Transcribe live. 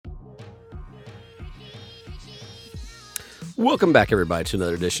Welcome back, everybody, to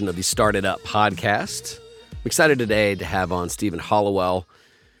another edition of the Started Up podcast. I'm excited today to have on Stephen Hollowell.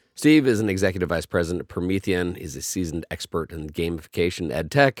 Steve is an executive vice president at Promethean. He's a seasoned expert in gamification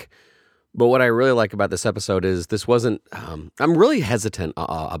ed tech. But what I really like about this episode is this wasn't, I'm really hesitant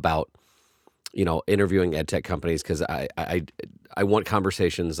about, interviewing ed tech companies because I want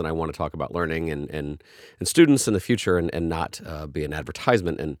conversations and I want to talk about learning and students in the future and not be an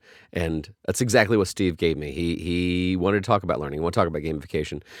advertisement. And that's exactly what Steve gave me. He wanted to talk about learning. He wanted to talk about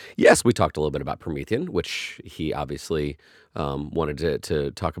gamification. Yes, we talked a little bit about Promethean, which he obviously wanted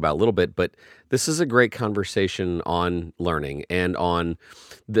to talk about a little bit. But this is a great conversation on learning and on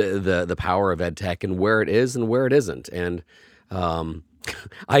the power of ed tech and where it is and where it isn't. And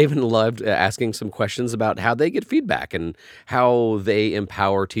I even loved asking some questions about how they get feedback and how they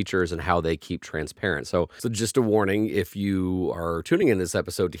empower teachers and how they keep transparent. So just a warning, if you are tuning in this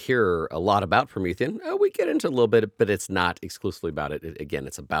episode to hear a lot about Promethean, we get into a little bit, but it's not exclusively about it. Again,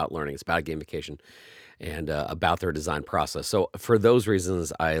 it's about learning. It's about gamification and about their design process. So for those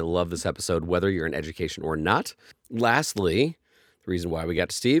reasons, I love this episode, whether you're in education or not. Lastly, the reason why we got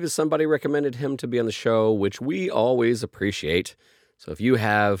to Steve is somebody recommended him to be on the show, which we always appreciate. So if you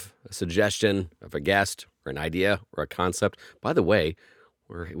have a suggestion of a guest or an idea or a concept, by the way,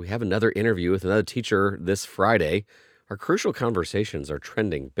 we have another interview with another teacher this Friday. Our crucial conversations are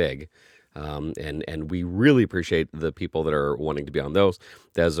trending big, and we really appreciate the people that are wanting to be on those.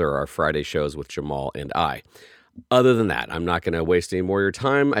 Those are our Friday shows with Jamal and I. Other than that, I'm not going to waste any more of your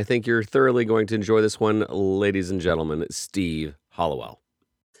time. I think you're thoroughly going to enjoy this one. Ladies and gentlemen, Steve Hollowell.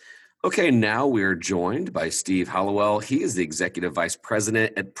 Okay, now we're joined by Steve Hollowell. He is the executive vice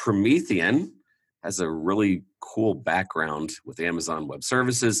president at Promethean, has a really cool background with Amazon Web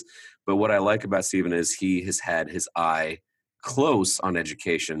Services. But what I like about Stephen is he has had his eye close on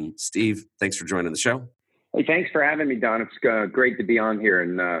education. Steve, thanks for joining the show. Hey, thanks for having me, Don. It's great to be on here,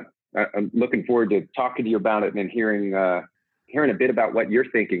 and I'm looking forward to talking to you about it and hearing a bit about what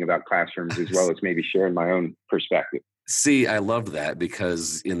you're thinking about classrooms, as well as maybe sharing my own perspective. See, I loved that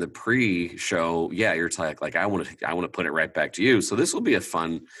because in the pre-show, you're like I want to put it right back to you. So this will be a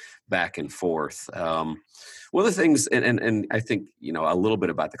fun back and forth. One of the things, and I think a little bit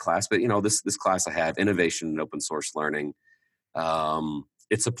about the class, but this class I have, innovation and open source learning.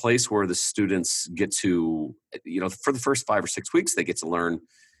 It's a place where the students get to, for the first 5 or 6 weeks, they get to learn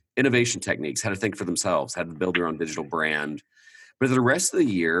innovation techniques, how to think for themselves, how to build their own digital brand. But the rest of the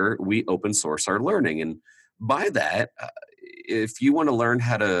year, we open source our learning. And by that, if you want to learn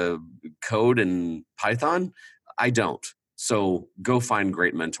how to code in Python, I don't. So go find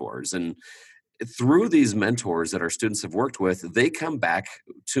great mentors. And through these mentors that our students have worked with, they come back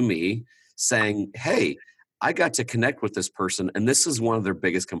to me saying, hey, I got to connect with this person. And this is one of their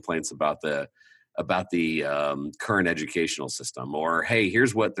biggest complaints about the current educational system. Or, hey,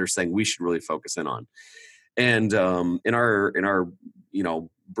 here's what they're saying we should really focus in on. And in our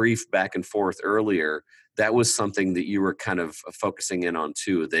brief back and forth earlier, that was something that you were kind of focusing in on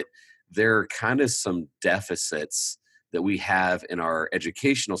too, that there are kind of some deficits that we have in our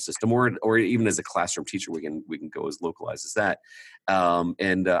educational system, or even as a classroom teacher, we can go as localized as that.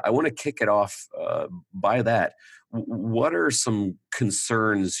 And I want to kick it off by that. What are some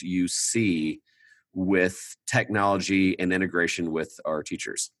concerns you see with technology and integration with our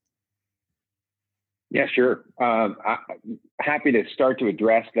teachers? Yeah, sure. I'm happy to start to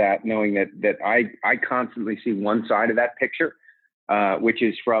address that, knowing that I constantly see one side of that picture, which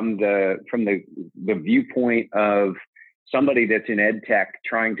is from the viewpoint of somebody that's in ed tech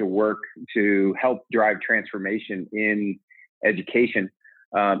trying to work to help drive transformation in education.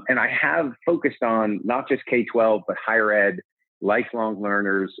 And I have focused on not just K-12, but higher ed, lifelong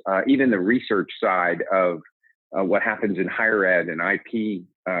learners, even the research side of what happens in higher ed and IP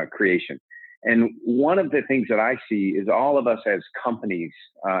creation. And one of the things that I see is all of us as companies,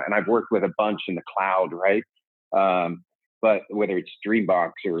 and I've worked with a bunch in the cloud, right? But whether it's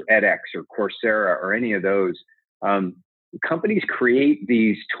Dreambox or edX or Coursera or any of those, companies create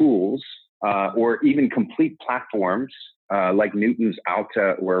these tools or even complete platforms like Newton's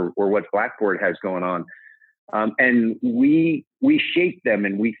Alta or what Blackboard has going on. And we shape them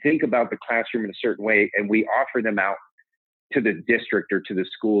and we think about the classroom in a certain way and we offer them out to the district or to the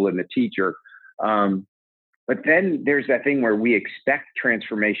school and the teacher. But then there's that thing where we expect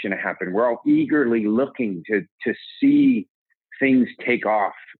transformation to happen. We're all eagerly looking to see things take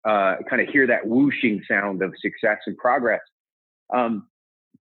off, kind of hear that whooshing sound of success and progress.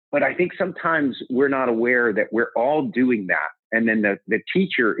 But I think sometimes we're not aware that we're all doing that. And then the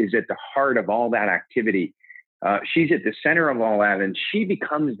teacher is at the heart of all that activity. She's at the center of all that, and she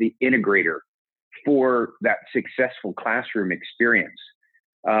becomes the integrator for that successful classroom experience.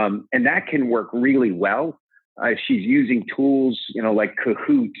 And that can work really well. She's using tools, like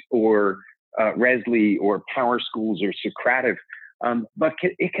Kahoot or Resly or PowerSchools or Socrative. But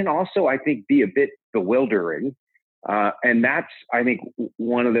it can also, I think, be a bit bewildering. And that's, I think,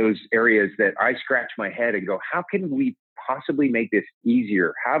 one of those areas that I scratch my head and go, how can we possibly make this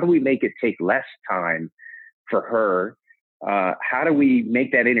easier? How do we make it take less time for her? How do we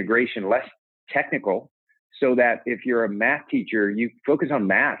make that integration less technical so that if you're a math teacher, you focus on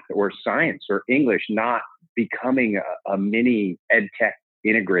math or science or English, not becoming a mini ed tech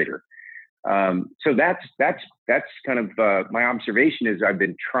integrator? So that's kind of my observation is I've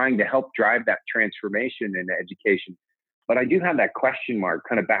been trying to help drive that transformation in education, but I do have that question mark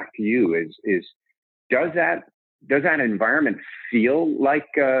kind of back to you is does that environment feel like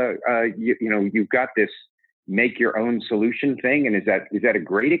you've got this make your own solution thing, and is that a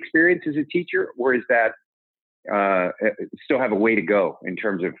great experience as a teacher, or is that still have a way to go in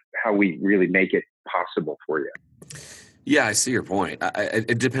terms of how we really make it possible for you? Yeah, I see your point.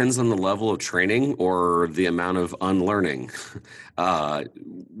 It depends on the level of training or the amount of unlearning.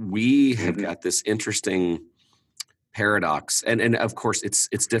 We have got this interesting paradox, and of course,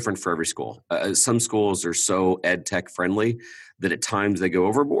 it's different for every school. Some schools are so ed tech friendly that at times they go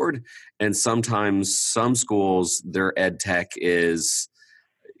overboard, and sometimes some schools their ed tech is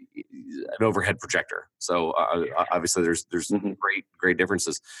an overhead projector. So obviously, there's great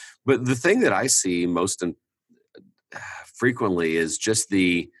differences. But the thing that I see most frequently is just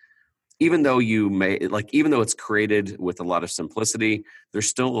even though it's created with a lot of simplicity, there's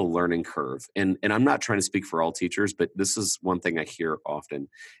still a learning curve. And I'm not trying to speak for all teachers, but this is one thing I hear often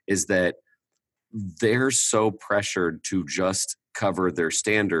is that they're so pressured to just cover their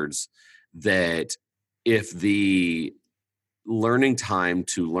standards that if the learning time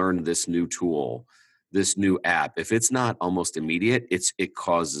to learn this new tool, this new app, if it's not almost immediate, it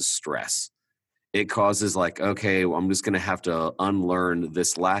causes stress. It causes okay, well, I'm just going to have to unlearn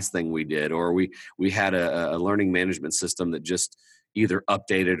this last thing we did, or we had a learning management system that just either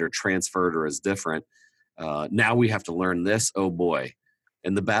updated or transferred or is different. Now we have to learn this. Oh boy.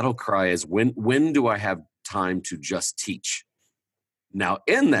 And the battle cry is when do I have time to just teach? Now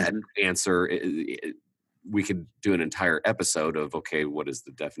in that answer, we could do an entire episode of, okay, what is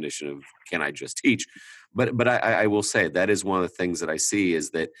the definition of can I just teach? But I will say that is one of the things that I see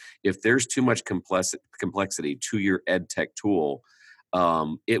is that if there's too much complexity to your ed tech tool,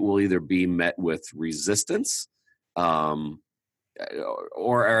 it will either be met with resistance or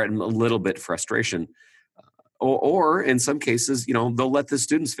a little bit frustration. Or in some cases, they'll let the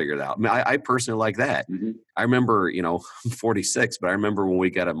students figure it out. I mean, I personally like that. I remember, I'm 46, but I remember when we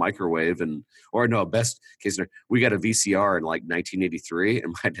got a microwave best case scenario, we got a VCR in 1983,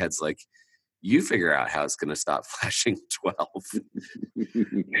 and my dad's like, you figure out how it's going to stop flashing 12.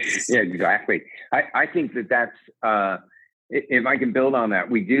 Yeah, exactly. I think that's, if I can build on that,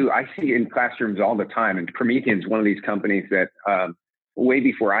 I see in classrooms all the time, and Promethean's one of these companies that, way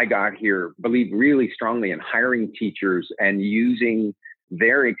before I got here, believed really strongly in hiring teachers and using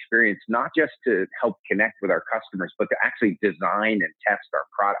their experience, not just to help connect with our customers, but to actually design and test our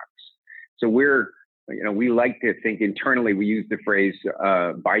products. So we like to think internally, we use the phrase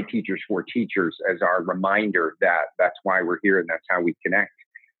by teachers for teachers as our reminder that that's why we're here and that's how we connect.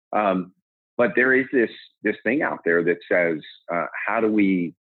 But there is this thing out there that says, how do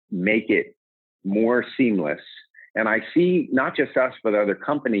we make it more seamless? And I see not just us, but other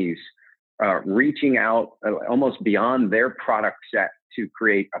companies reaching out almost beyond their product set to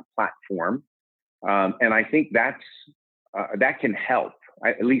create a platform. And I think that can help.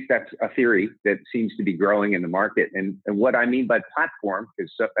 At least that's a theory that seems to be growing in the market. And what I mean by platform is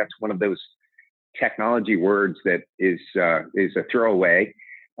that's one of those technology words that is a throwaway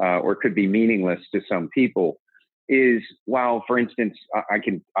or could be meaningless to some people. Is while, for instance,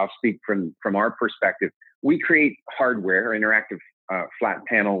 I'll speak from our perspective. We create hardware, interactive flat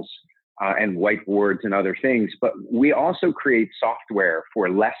panels and whiteboards and other things, but we also create software for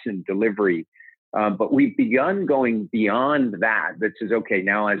lesson delivery. But we've begun going beyond that says, okay,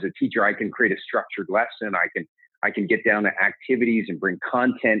 now as a teacher, I can create a structured lesson. I can get down to activities and bring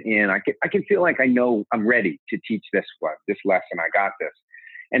content in. I can feel like I know I'm ready to teach this lesson. I got this.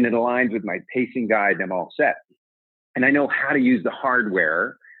 And it aligns with my pacing guide and I'm all set. And I know how to use the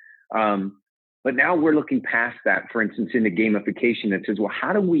hardware. But now we're looking past that, for instance, in the gamification that says, well,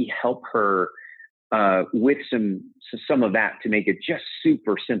 how do we help her with some of that to make it just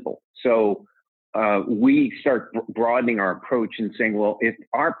super simple? So we start broadening our approach and saying, well, if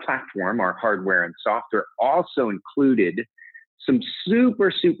our platform, our hardware and software also included some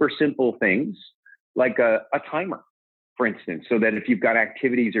super, super simple things like a timer, for instance, so that if you've got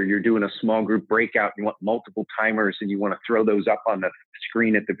activities or you're doing a small group breakout, you want multiple timers and you want to throw those up on the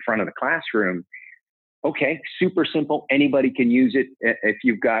screen at the front of the classroom. Okay, super simple. Anybody can use it. If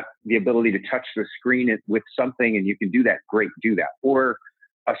you've got the ability to touch the screen with something and you can do that, great, do that. Or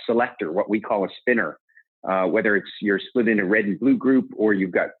a selector, what we call a spinner, whether it's you're split in a red and blue group or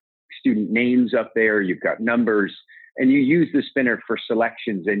you've got student names up there, you've got numbers, and you use the spinner for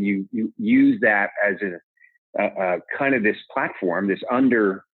selections, and you use that as a kind of this platform, this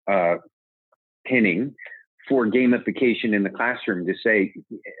underpinning for gamification in the classroom to say,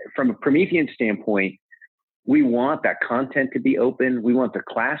 from a Promethean standpoint, we want that content to be open. We want the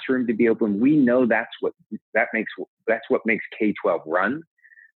classroom to be open. We know that's what makes K-12 run.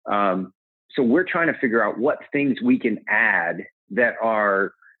 So we're trying to figure out what things we can add that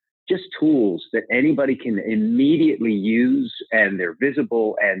are just tools that anybody can immediately use, and they're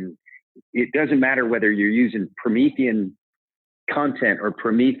visible. And it doesn't matter whether you're using Promethean content or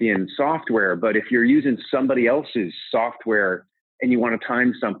Promethean software, but if you're using somebody else's software and you want to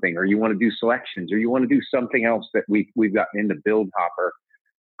time something, or you want to do selections, or you want to do something else that we've gotten into Build Hopper,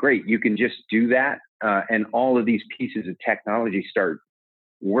 great, you can just do that. And all of these pieces of technology start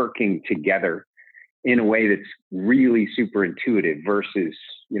working together in a way that's really super intuitive versus,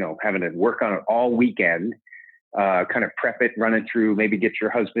 having to work on it all weekend, kind of prep it, run it through, maybe get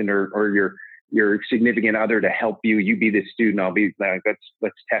your husband or your significant other to help you. You be the student, I'll be like,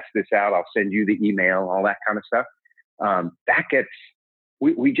 let's test this out. I'll send you the email, all that kind of stuff.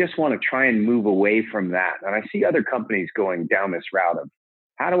 We just want to try and move away from that. And I see other companies going down this route of,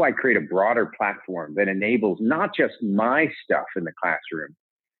 how do I create a broader platform that enables not just my stuff in the classroom,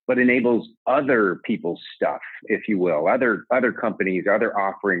 but enables other people's stuff, if you will, other companies, other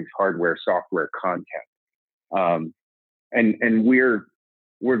offerings, hardware, software, content. And we're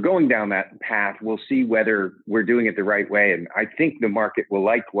going down that path. We'll see whether we're doing it the right way. And I think the market will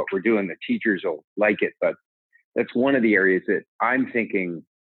like what we're doing. The teachers will like it, but that's one of the areas that I'm thinking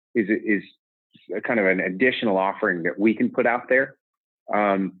is a kind of an additional offering that we can put out there.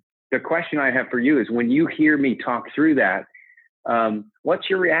 The question I have for you is, when you hear me talk through that, what's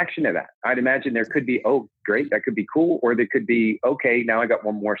your reaction to that? I'd imagine there could be, oh, great, that could be cool. Or there could be, okay, now I got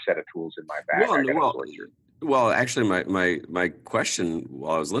one more set of tools in my bag. Well, actually, my question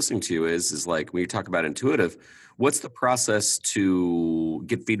while I was listening to you is like, when you talk about intuitive, what's the process to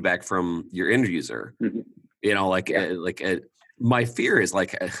get feedback from your end user? Mm-hmm. My fear is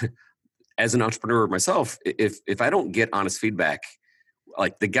like, as an entrepreneur myself, if I don't get honest feedback,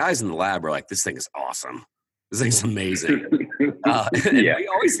 like the guys in the lab are like, this thing is awesome. This thing's amazing. And we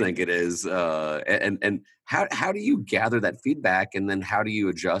always think it is. And how do you gather that feedback, and then how do you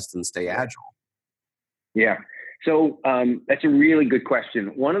adjust and stay agile? Yeah. So that's a really good question.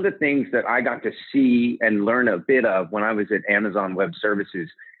 One of the things that I got to see and learn a bit of when I was at Amazon Web Services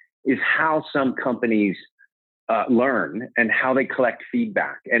is how some companies learn and how they collect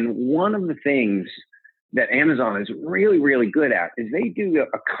feedback. And one of the things that Amazon is really, really good at is they do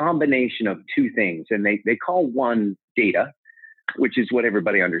a combination of two things. And they call one data, which is what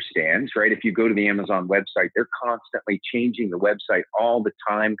everybody understands, right? If you go to the Amazon website, they're constantly changing the website all the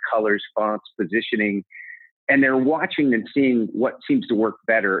time, colors, fonts, positioning, and they're watching and seeing what seems to work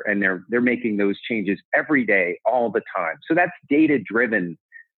better. And they're making those changes every day, all the time. So that's data-driven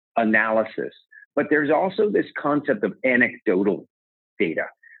analysis. But there's also this concept of anecdotal data,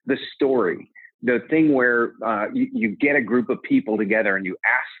 the story, the thing where you get a group of people together and you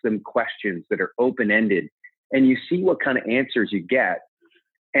ask them questions that are open-ended, and you see what kind of answers you get.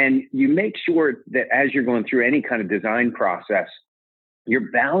 And you make sure that as you're going through any kind of design process,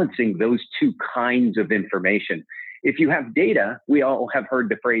 you're balancing those two kinds of information. If you have data, we all have heard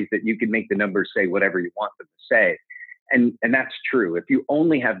the phrase that you can make the numbers say whatever you want them to say. And that's true. If you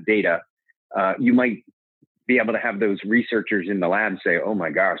only have data, you might be able to have those researchers in the lab say, oh my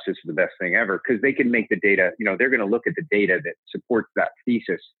gosh, this is the best thing ever, because they can make the data, they're going to look at the data that supports that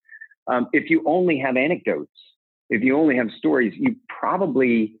thesis. If you only have anecdotes, if you only have stories, you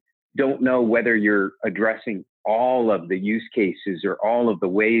probably don't know whether you're addressing all of the use cases or all of the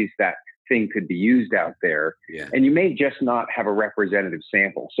ways that thing could be used out there. Yeah. And you may just not have a representative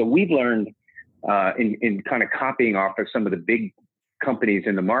sample. So we've learned in kind of copying off of some of the big companies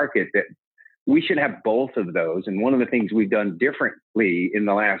in the market that we should have both of those. And one of the things we've done differently in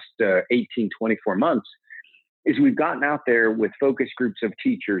the last 18, 24 months is we've gotten out there with focus groups of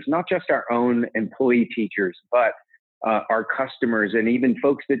teachers, not just our own employee teachers, but our customers and even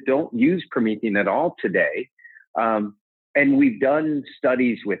folks that don't use Promethean at all today. And we've done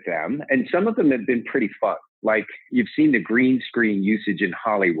studies with them, and some of them have been pretty fun. like you've seen the green screen usage in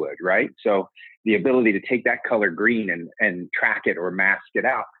Hollywood, right? So the ability to take that color green and track it or mask it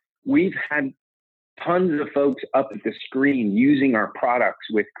out. We've had tons of folks up at the screen using our products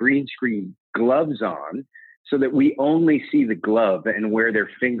with green screen gloves on so that we only see the glove and where their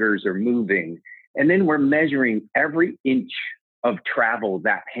fingers are moving. And then we're measuring every inch of travel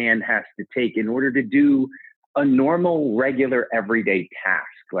that hand has to take in order to do a normal, regular, everyday task,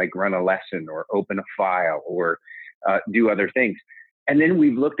 like run a lesson or open a file or do other things. And then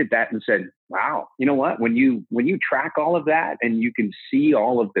we've looked at that and said, wow, you know what? When you track all of that and you can see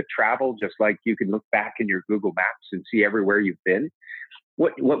all of the travel, just like you can look back in your Google Maps and see everywhere you've been,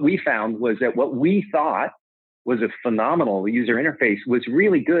 what we found was that what we thought was a phenomenal user interface was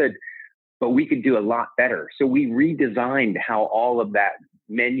really good, but we could do a lot better. So we redesigned how all of that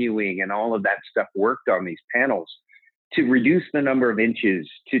menuing and all of that stuff worked on these panels to reduce the number of inches,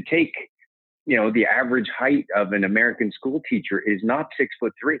 to take, the average height of an American school teacher is not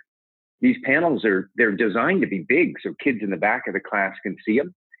 6'3". These panels they're designed to be big so kids in the back of the class can see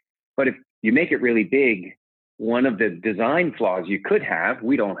them. But if you make it really big, one of the design flaws you could have,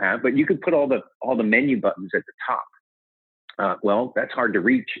 we don't have, but you could put all the menu buttons at the top. Well, that's hard to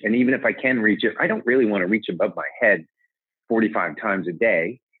reach. And even if I can reach it, I don't really want to reach above my head 45 times a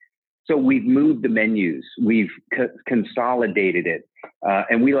day. So we've moved the menus, we've consolidated it.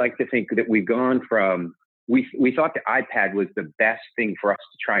 And we like to think that we've gone from, we thought the iPad was the best thing for us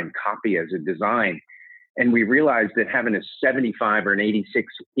to try and copy as a design. And we realized that having a 75 or an 86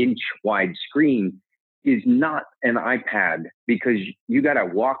 inch wide screen is not an iPad because you got to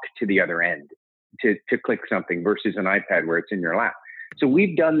walk to the other end to click something versus an iPad where it's in your lap. So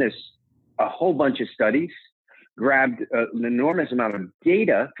we've done this, a whole bunch of studies, grabbed an enormous amount of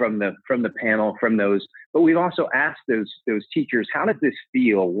data from the panel, from those, but we've also asked those teachers, how does this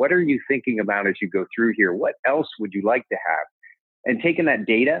feel? What are you thinking about as you go through here? What else would you like to have? And taken that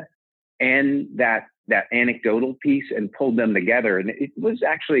data and that anecdotal piece and pulled them together. And it was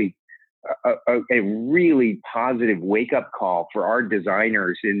actually a really positive wake-up call for our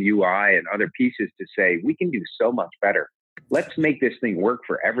designers in UI and other pieces to say, we can do so much better. Let's make this thing work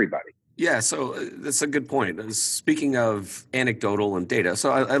for everybody. Yeah, so that's a good point. Speaking of anecdotal and data, so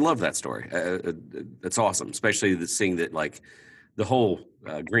I love that story. It's awesome, especially seeing that, like, the whole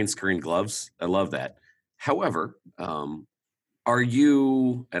green screen gloves. I love that. However, are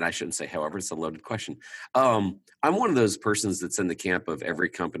you, and I shouldn't say however, it's a loaded question. I'm one of those persons that's in the camp of every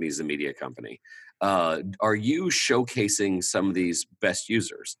company is a media company. Are you showcasing some of these best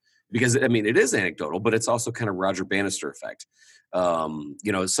users? Because, I mean, it is anecdotal, but it's also kind of Roger Bannister effect. Some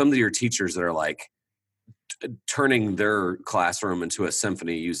of your teachers that are like turning their classroom into a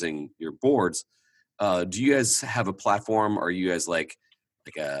symphony using your boards. Do you guys have a platform? Are you guys like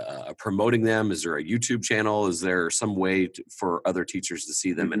promoting them? Is there a YouTube channel? Is there some way for other teachers to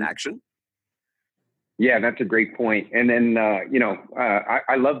see them in action? Yeah, that's a great point. And then,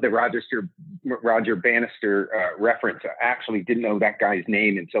 I love the Roger Bannister reference. I actually didn't know that guy's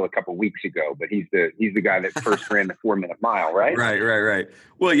name until a couple of weeks ago, but he's the guy that first ran the 4-minute mile, right? Right.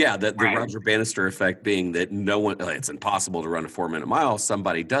 Well, yeah, the Roger Bannister effect being that it's impossible to run a 4-minute mile.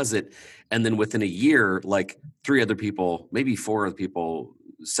 Somebody does it. And then within a year, like 3 other people, maybe 4 other people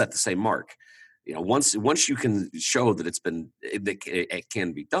set the same mark. Once you can show that it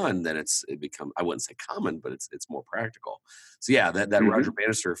can be done, then it become, I wouldn't say common, but it's more practical. So yeah, that Roger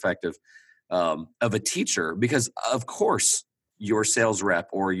Bannister effect of a teacher, because of course your sales rep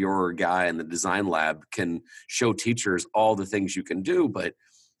or your guy in the design lab can show teachers all the things you can do, but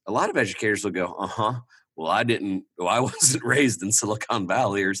a lot of educators will go, well, I wasn't raised in Silicon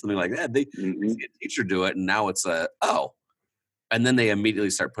Valley or something like that. They see a teacher do it, and now it's and then they immediately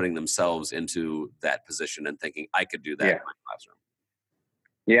start putting themselves into that position and thinking, I could do that in my classroom.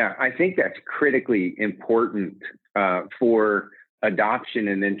 Yeah, I think that's critically important for adoption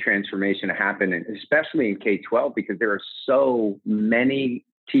and then transformation to happen, and especially in K-12, because there are so many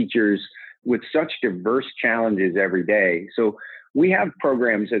teachers with such diverse challenges every day. So we have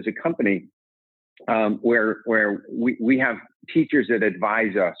programs as a company where we have teachers that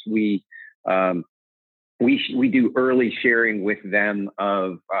advise us. We do early sharing with them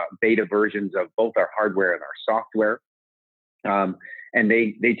of beta versions of both our hardware and our software. And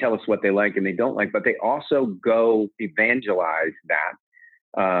they tell us what they like and they don't like, but they also go evangelize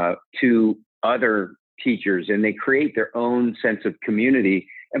that to other teachers, and they create their own sense of community.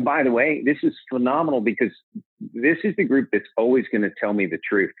 And by the way, this is phenomenal because this is the group that's always going to tell me the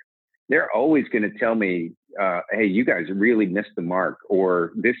truth. They're always going to tell me, hey, you guys really missed the mark,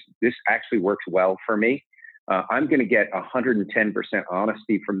 or this actually works well for me. I'm going to get 110%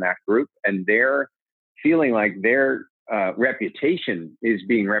 honesty from that group, and their feeling like their reputation is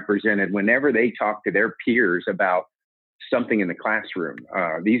being represented whenever they talk to their peers about something in the classroom.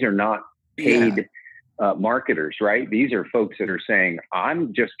 These are not paid marketers, right? These are folks that are saying,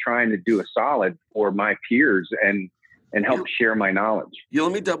 I'm just trying to do a solid for my peers and help share my knowledge.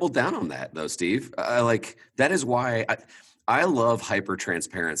 Let me double down on that though, Steve. That is why I love hyper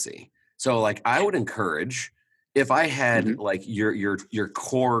transparency. So like I would encourage, if I had like your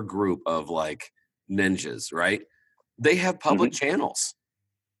core group of like ninjas, right? They have public channels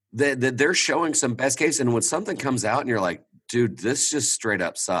that they're showing some best case. And when something comes out and you're like, dude, this just straight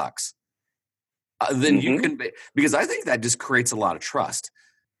up sucks. Then you can, because I think that just creates a lot of trust.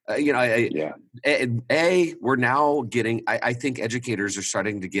 We're now getting, I think educators are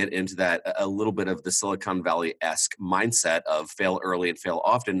starting to get into that a little bit of the Silicon Valley-esque mindset of fail early and fail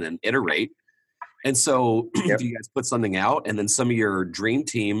often and iterate. And so if you guys put something out and then some of your dream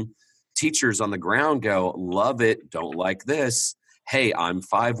team teachers on the ground go, love it, don't like this. Hey, I'm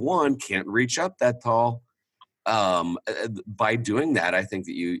 5'1", can't reach up that tall. By doing that, I think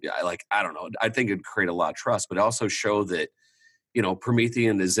that I don't know, I think it'd create a lot of trust, but also show that,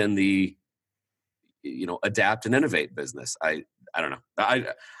 Promethean is in the, adapt and innovate business. I don't know.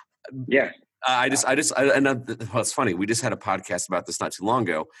 It's funny. We just had a podcast about this not too long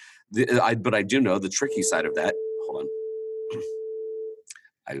ago. But I do know the tricky side of that. Hold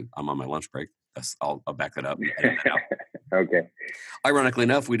on. I'm on my lunch break. I'll back that up. Okay. Ironically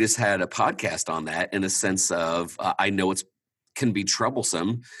enough, we just had a podcast on that in a sense of, I know can be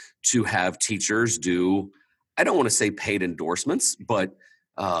troublesome to have teachers do, I don't want to say paid endorsements, but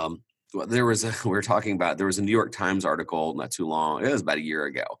we were talking about, there was a New York Times article not too long, it was about a year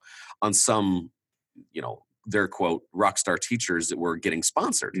ago, on some, their quote, rock star teachers that were getting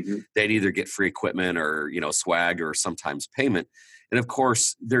sponsored. They'd either get free equipment or, swag or sometimes payment. And of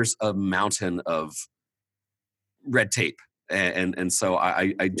course, there's a mountain of red tape. And so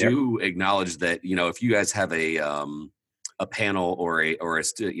I do acknowledge that, if you guys have a panel or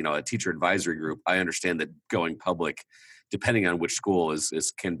a teacher advisory group, I understand that going public, depending on which school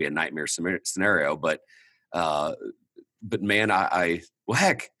can be a nightmare scenario. But man,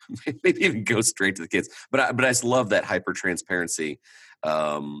 heck, maybe even go straight to the kids. But I just love that hyper transparency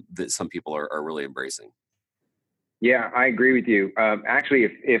that some people are really embracing. Yeah, I agree with you. Actually,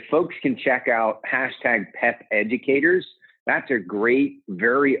 if folks can check out #PepEducators, that's a great,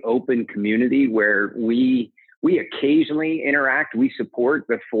 very open community where we occasionally interact. We support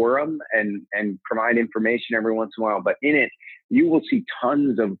the forum and provide information every once in a while. But in it, you will see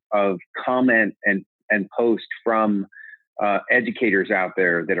tons of comment and post from educators out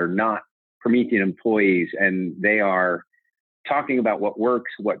there that are not Promethean employees, and they are talking about what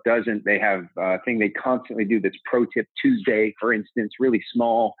works, what doesn't. They have a thing they constantly do that's Pro Tip Tuesday, for instance, really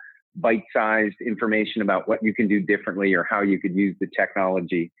small, bite-sized information about what you can do differently or how you could use the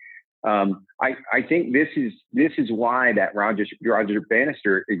technology. I think this is why that Roger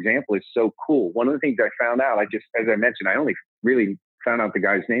Bannister example is so cool. One of the things I found out, as I mentioned, I only really found out the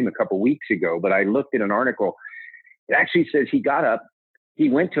guy's name a couple weeks ago, but I looked at an article. It actually says he got up, he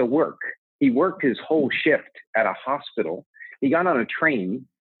went to work. He worked his whole shift at a hospital. He got on a train,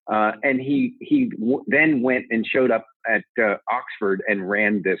 and he then went and showed up at Oxford and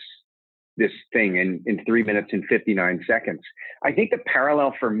ran this thing in 3 minutes and 59 seconds. I think the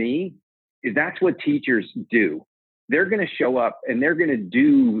parallel for me is that's what teachers do. They're going to show up and they're going to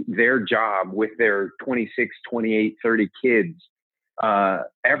do their job with their 26, 28, 30 kids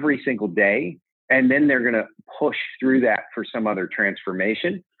every single day. And then they're going to push through that for some other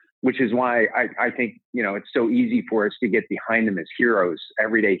transformation, which is why I think, it's so easy for us to get behind them as heroes,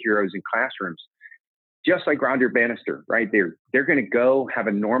 everyday heroes in classrooms. Just like Roger Bannister, right? They're going to go have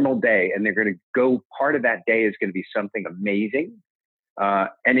a normal day, and they're going to go, part of that day is going to be something amazing.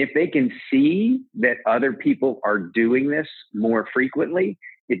 And if they can see that other people are doing this more frequently,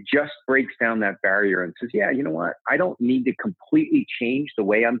 it just breaks down that barrier and says, yeah, you know what? I don't need to completely change the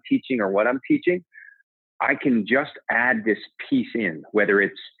way I'm teaching or what I'm teaching. I can just add this piece in, whether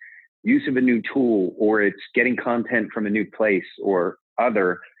it's use of a new tool or it's getting content from a new place or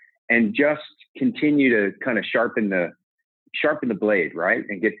other, and just continue to kind of sharpen the blade, right?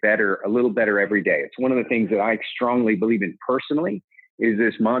 And get better, a little better every day. It's one of the things that I strongly believe in personally, is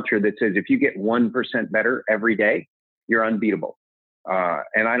this mantra that says, if you get 1% better every day, you're unbeatable.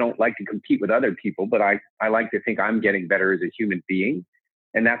 And I don't like to compete with other people, but I like to think I'm getting better as a human being.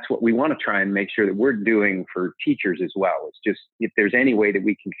 And that's what we want to try and make sure that we're doing for teachers as well. It's just, if there's any way that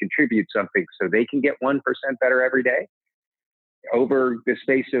we can contribute something so they can get 1% better every day over the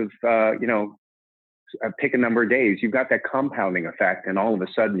space of, pick a number of days, you've got that compounding effect. And all of a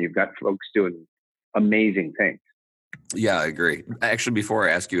sudden you've got folks doing amazing things. Yeah, I agree. Actually, before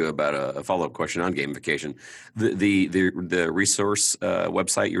I ask you about a follow-up question on gamification, the resource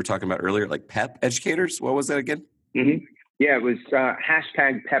website you were talking about earlier, like PEP Educators, what was that again? Mm-hmm. Yeah, it was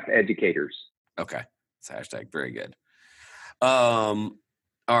hashtag PEP Educators. Okay, it's hashtag. Very good. All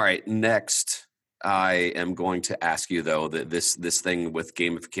right, next, I am going to ask you though that this thing with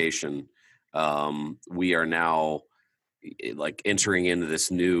gamification, we are now like entering into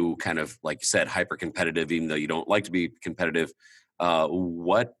this new kind of, like you said, hyper competitive, even though you don't like to be competitive.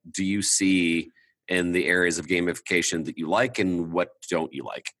 What do you see in the areas of gamification that you like, and what don't you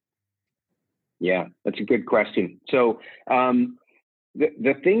like? Yeah, that's a good question. So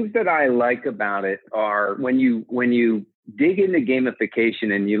the things that I like about it are when you dig into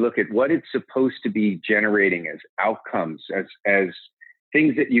gamification and you look at what it's supposed to be generating as outcomes, as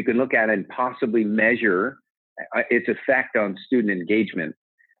things that you can look at and possibly measure its effect on student engagement.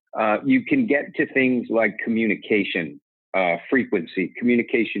 You can get to things like communication frequency,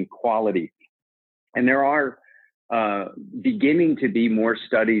 communication quality. And there are beginning to be more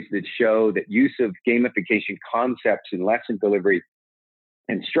studies that show that use of gamification concepts in lesson delivery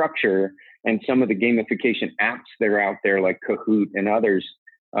and structure, and some of the gamification apps that are out there like Kahoot and others,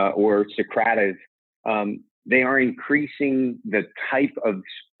 or Socrative, they are increasing the type of,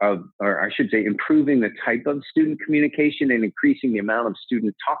 or I should say, improving the type of student communication and increasing the amount of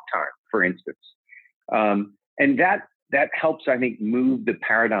student talk time, for instance. And that helps, I think, move the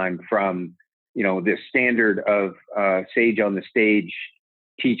paradigm from, the standard of sage on the stage,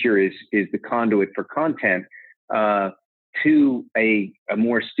 teacher is the conduit for content, to a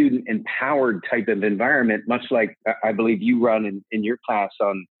more student empowered type of environment, much like I believe you run in your class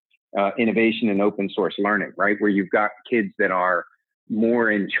on innovation and open source learning, right? Where you've got kids that are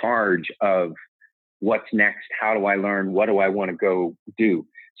more in charge of what's next, how do I learn, what do I want to go do?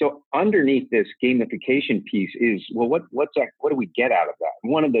 So underneath this gamification piece is, well, what's that? What do we get out of that?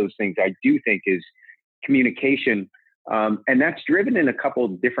 And one of those things I do think is communication. And that's driven in a couple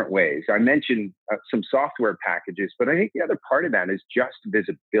of different ways. I mentioned some software packages, but I think the other part of that is just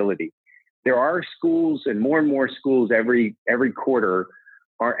visibility. There are schools, and more schools every quarter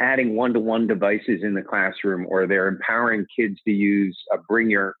are adding one-to-one devices in the classroom, or they're empowering kids to use a bring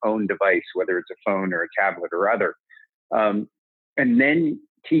your own device, whether it's a phone or a tablet or other. And then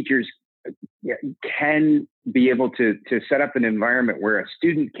teachers can be able to set up an environment where a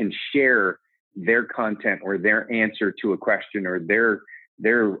student can share their content or their answer to a question or their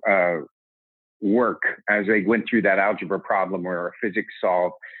work as they went through that algebra problem or a physics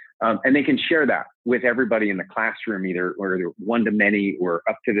solve. And they can share that with everybody in the classroom, either one to many or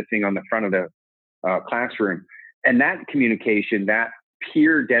up to the thing on the front of the classroom. And that communication, that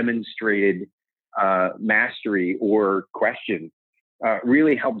peer demonstrated mastery or question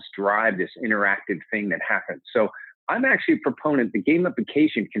really helps drive this interactive thing that happens. So I'm actually a proponent that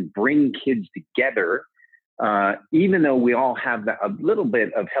gamification can bring kids together, even though we all have a little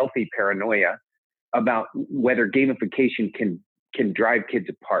bit of healthy paranoia about whether gamification can drive kids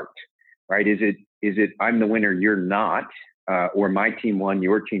apart, right? Is it I'm the winner, you're not, or my team won,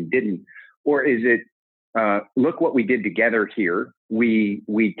 your team didn't? Or is it, look what we did together here.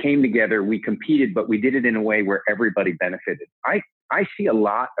 We came together, we competed, but we did it in a way where everybody benefited. I see a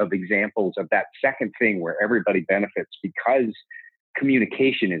lot of examples of that second thing where everybody benefits because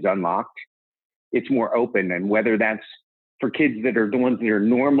communication is unlocked. It's more open. And whether that's for kids that are the ones that are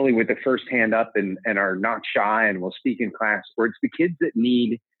normally with the first hand up and are not shy and will speak in class, or it's the kids that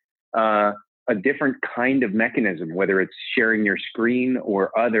need a different kind of mechanism, whether it's sharing your screen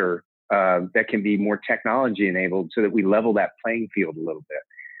or other that can be more technology enabled, so that we level that playing field a little bit.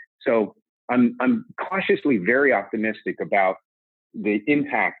 So I'm cautiously very optimistic about the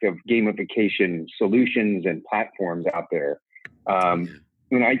impact of gamification solutions and platforms out there.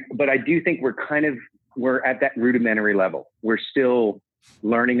 But I do think we're at that rudimentary level. We're still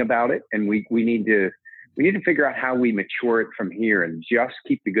learning about it, and we need to figure out how we mature it from here and just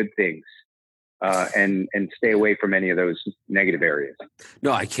keep the good things and stay away from any of those negative areas.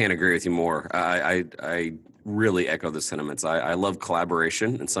 No, I can't agree with you more. I really echo the sentiments. I love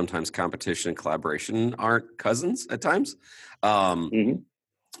collaboration, and sometimes competition and collaboration aren't cousins at times.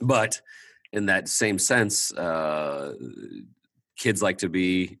 But in that same sense, kids like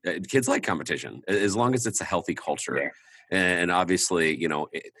competition, as long as it's a healthy culture. Yeah. And obviously,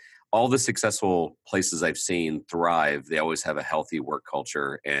 all the successful places I've seen thrive, they always have a healthy work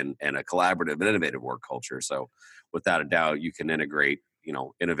culture and a collaborative and innovative work culture. So without a doubt, you can integrate,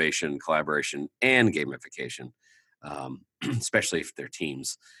 innovation, collaboration, and gamification, especially if they're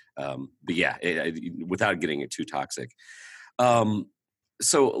teams. But yeah, without getting it too toxic.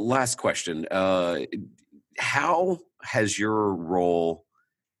 So last question, how has your role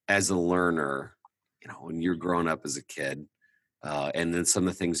as a learner, when you're growing up as a kid, and then some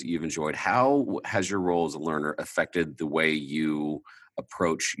of the things that you've enjoyed, how has your role as a learner affected the way you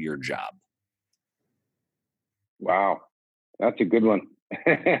approach your job? Wow, that's a good one.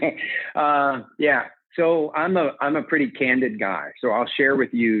 Yeah. So I'm a pretty candid guy. So I'll share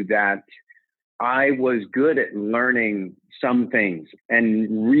with you that I was good at learning some things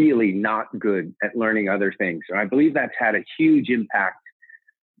and really not good at learning other things. And I believe that's had a huge impact,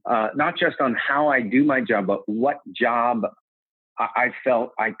 not just on how I do my job, but what job I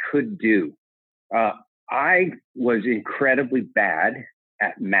felt I could do. I was incredibly bad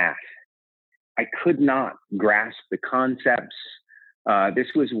at math. I could not grasp the concepts. This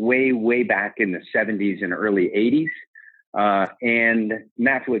was way, way back in the 70s and early 80s. And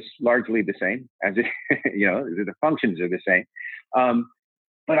math was largely the same as it, the functions are the same.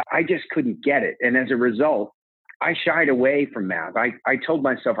 But I just couldn't get it. And as a result, I shied away from math. I told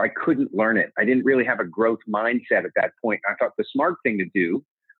myself I couldn't learn it. I didn't really have a growth mindset at that point. I thought the smart thing to do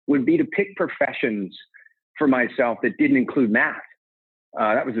would be to pick professions for myself that didn't include math.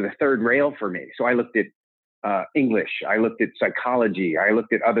 That was the third rail for me. So I looked at English, I looked at psychology, I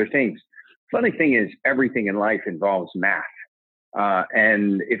looked at other things. Funny thing is, everything in life involves math.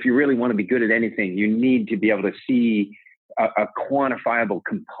 And if you really want to be good at anything, you need to be able to see a quantifiable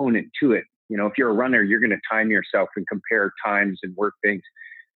component to it. If you're a runner, you're going to time yourself and compare times and work things.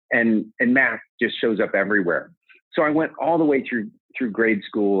 And math just shows up everywhere. So I went all the way through grade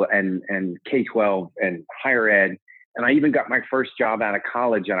school and K-12 and higher ed. And I even got my first job out of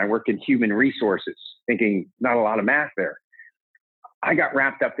college, and I worked in human resources, thinking not a lot of math there. I got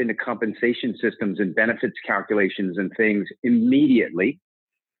wrapped up into compensation systems and benefits calculations and things immediately.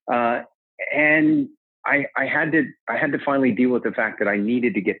 And I had to finally deal with the fact that I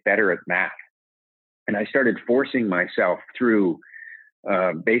needed to get better at math. And I started forcing myself through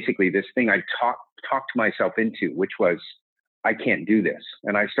basically this thing I talked myself into, which was, I can't do this.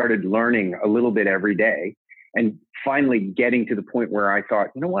 And I started learning a little bit every day, and finally getting to the point where I thought,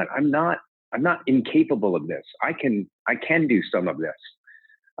 you know what, I'm not incapable of this. I can do some of this.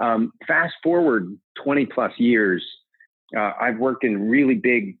 Fast forward 20 plus years, I've worked in really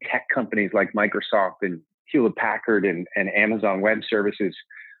big tech companies like Microsoft and Hewlett Packard and Amazon Web Services.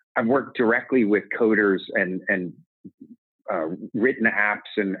 I've worked directly with coders and written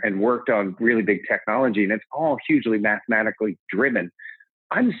apps and worked on really big technology, and it's all hugely mathematically driven.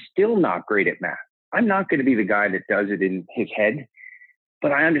 I'm still not great at math. I'm not going to be the guy that does it in his head,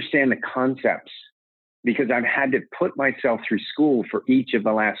 but I understand the concepts because I've had to put myself through school for each of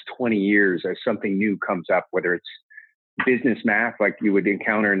the last 20 years as something new comes up, whether it's business math like you would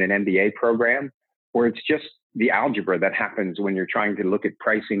encounter in an MBA program, or it's just the algebra that happens when you're trying to look at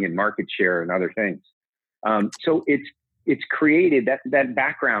pricing and market share and other things. So it's created that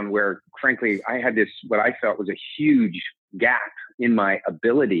background where, frankly, I had this, what I felt was a huge gap in my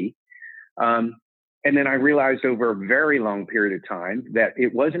ability. And then I realized over a very long period of time that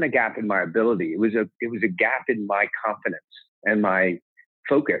it wasn't a gap in my ability. It was a gap in my confidence and my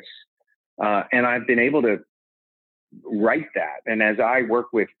focus. And I've been able to right that. And as I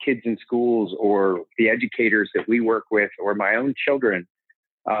work with kids in schools or the educators that we work with or my own children,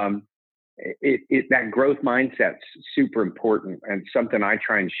 that growth mindset's super important and something I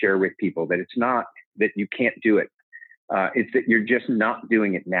try and share with people, that it's not that you can't do it. It's that you're just not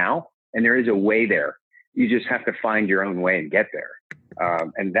doing it now. And there is a way there. You just have to find your own way and get there.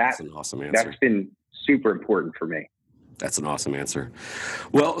 And that's an awesome answer. That's been super important for me. That's an awesome answer.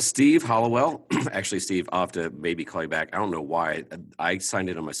 Well, Steve Hollowell, actually, Steve, I'll have to maybe call you back. I don't know why. I signed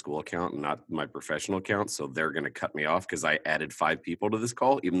in on my school account and not my professional account, so they're going to cut me off because I added 5 people to this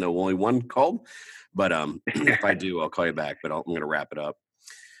call, even though only one called. But if I do, I'll call you back, but I'm going to wrap it up.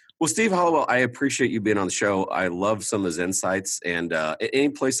 Well, Steve Hollowell, I appreciate you being on the show. I love some of those insights. And any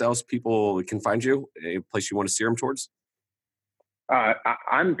place else people can find you? Any place you want to steer them towards?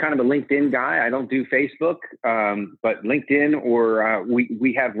 I'm kind of a LinkedIn guy. I don't do Facebook, but LinkedIn, or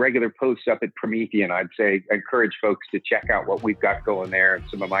we have regular posts up at Promethean. I'd say I encourage folks to check out what we've got going there and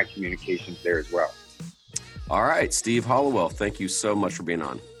some of my communications there as well. All right, Steve Hollowell, thank you so much for being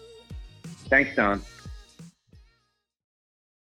on. Thanks, Don.